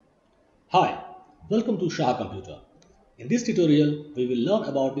Welcome to Saha Computer. In this tutorial, we will learn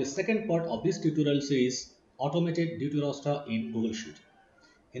about the second part of this tutorial series, Automated Duty Roster in Google Sheet.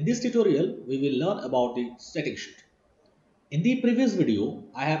 In this tutorial, we will learn about the setting sheet. In the previous video,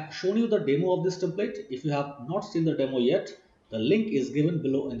 I have shown you the demo of this template. If you have not seen the demo yet, the link is given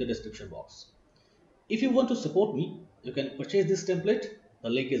below in the description box. If you want to support me, you can purchase this template. The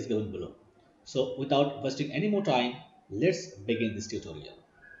link is given below. So without wasting any more time, let's begin this tutorial.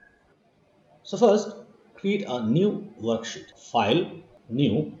 So first, create a new worksheet. File,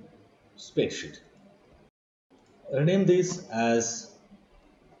 New, Spreadsheet. Rename this as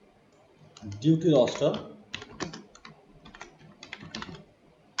Duty Roster.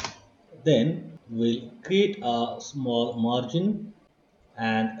 Then we'll create a small margin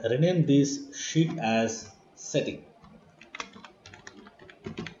and rename this sheet as Setting.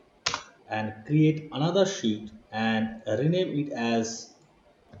 And create another sheet and rename it as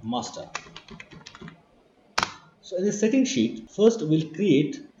Master. So in the setting sheet, first we'll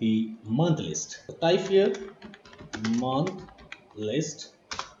create the month list. So type here month list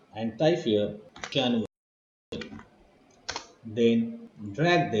and type here January. Then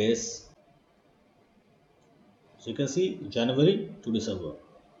drag this. So you can see January to December.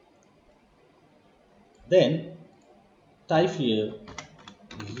 Then type here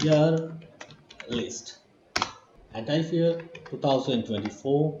year list and type here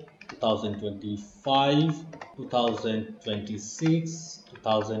 2024, 2025, 2026,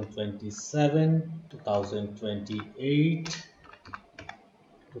 2027, 2028,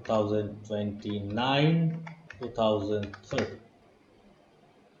 2029, 2030.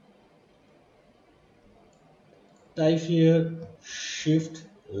 Type here shift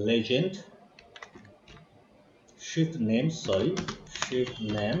legend, shift names,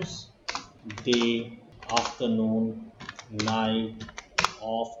 day, afternoon, night,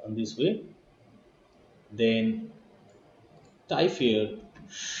 off, and this way. Then type here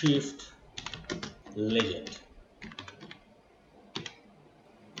shift legend,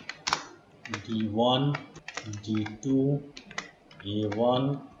 D1, D2,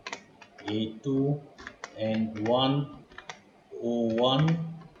 A1, A2, and 1, O1,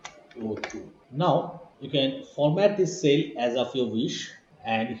 O2. Now you can format this cell as of your wish,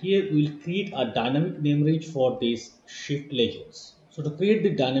 and here we will create a dynamic name range for these shift legends. So to create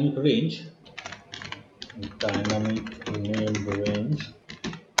the dynamic range,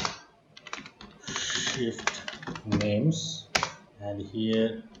 shift names, and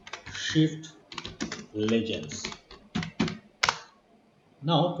here shift legends.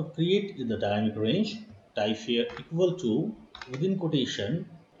 Now to create the dynamic range, type here equal to within quotation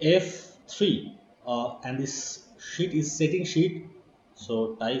F3 and this sheet is setting sheet.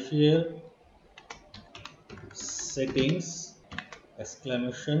 So type here settings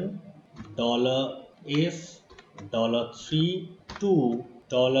exclamation $F $3 to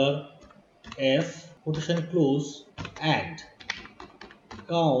 $F quotation close and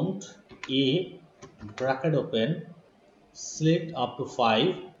count A bracket open, select up to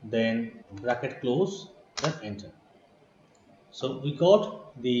 5, then bracket close, then enter. So we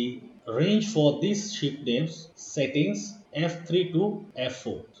got the range for these sheet names settings F3 to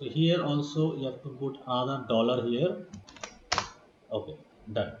F4. So here also you have to put another dollar here. Okay,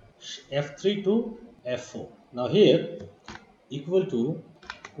 done. F3 to F4. Now here equal to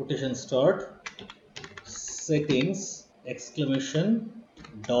quotation start settings exclamation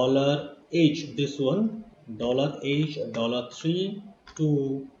 $H, this one $H $3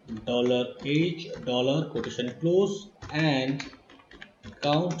 to $H quotation close and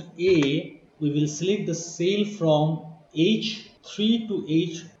count A. We will select the cell from H3 to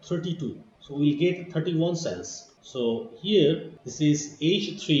H32, so we'll get 31 cells. So here this is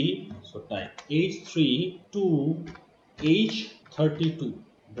H3, so type H3 to H32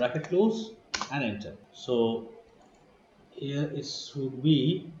 bracket close and enter. So here it should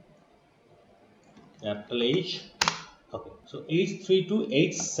be capital H. Okay, so H3 to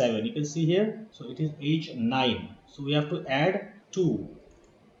H7, you can see here, so it is H9, so we have to add 2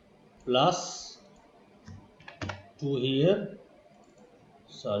 plus 2 here,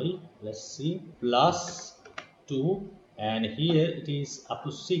 let's see, plus 2, and here it is up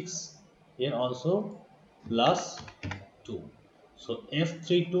to 6, here also plus 2, so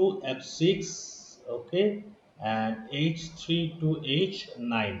F3 to F6, okay, and H3 to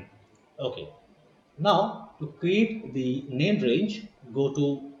H9. Okay, now to create the name range, go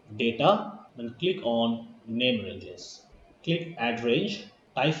to data, then click on name ranges, click add range,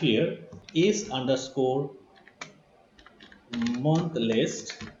 type here is underscore month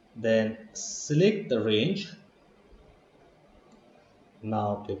list, then select the range.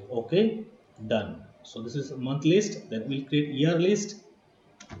 Now click OK. Done. So this is a month list. Then we'll create year list.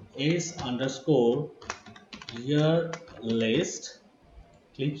 S underscore year list.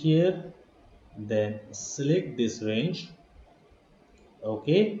 Click here. Then select this range.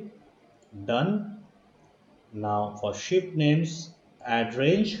 Okay. Done. Now for shift names, add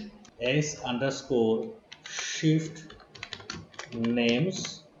range. S underscore shift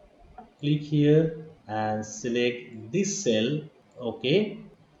names. Click here and select this cell. Okay.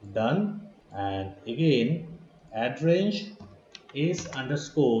 Done. And again add range is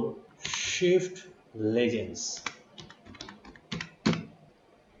underscore shift legends.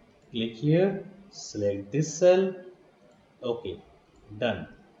 Click here, select this cell. Okay, done.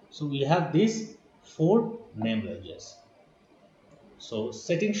 So we have these four name ranges. So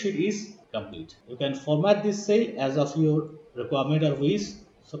setting sheet is complete. You can format this cell as of your requirement or wish.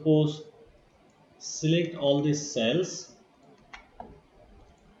 Suppose select all these cells,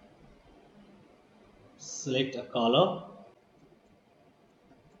 select a color.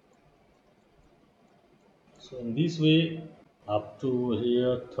 So in this way up to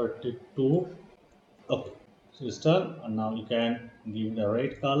here 32. Okay, so it's done, and now you can give the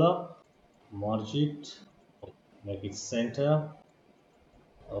red color, merge it, make it center.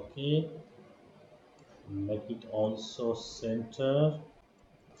 Okay, make it also center,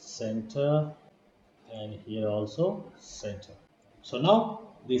 center, and here also center. So now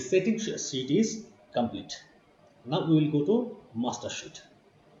the setting sheet is complete. Now we will go to master sheet,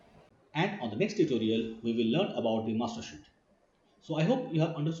 and on the next tutorial we will learn about the master sheet. So I hope you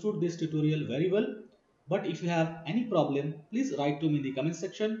have understood this tutorial very well. But if you have any problem, please write to me in the comment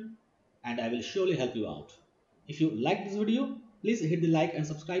section and I will surely help you out. If you like this video, please hit the like and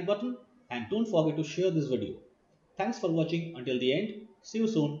subscribe button and don't forget to share this video. Thanks for watching until the end. See you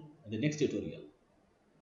soon in the next tutorial.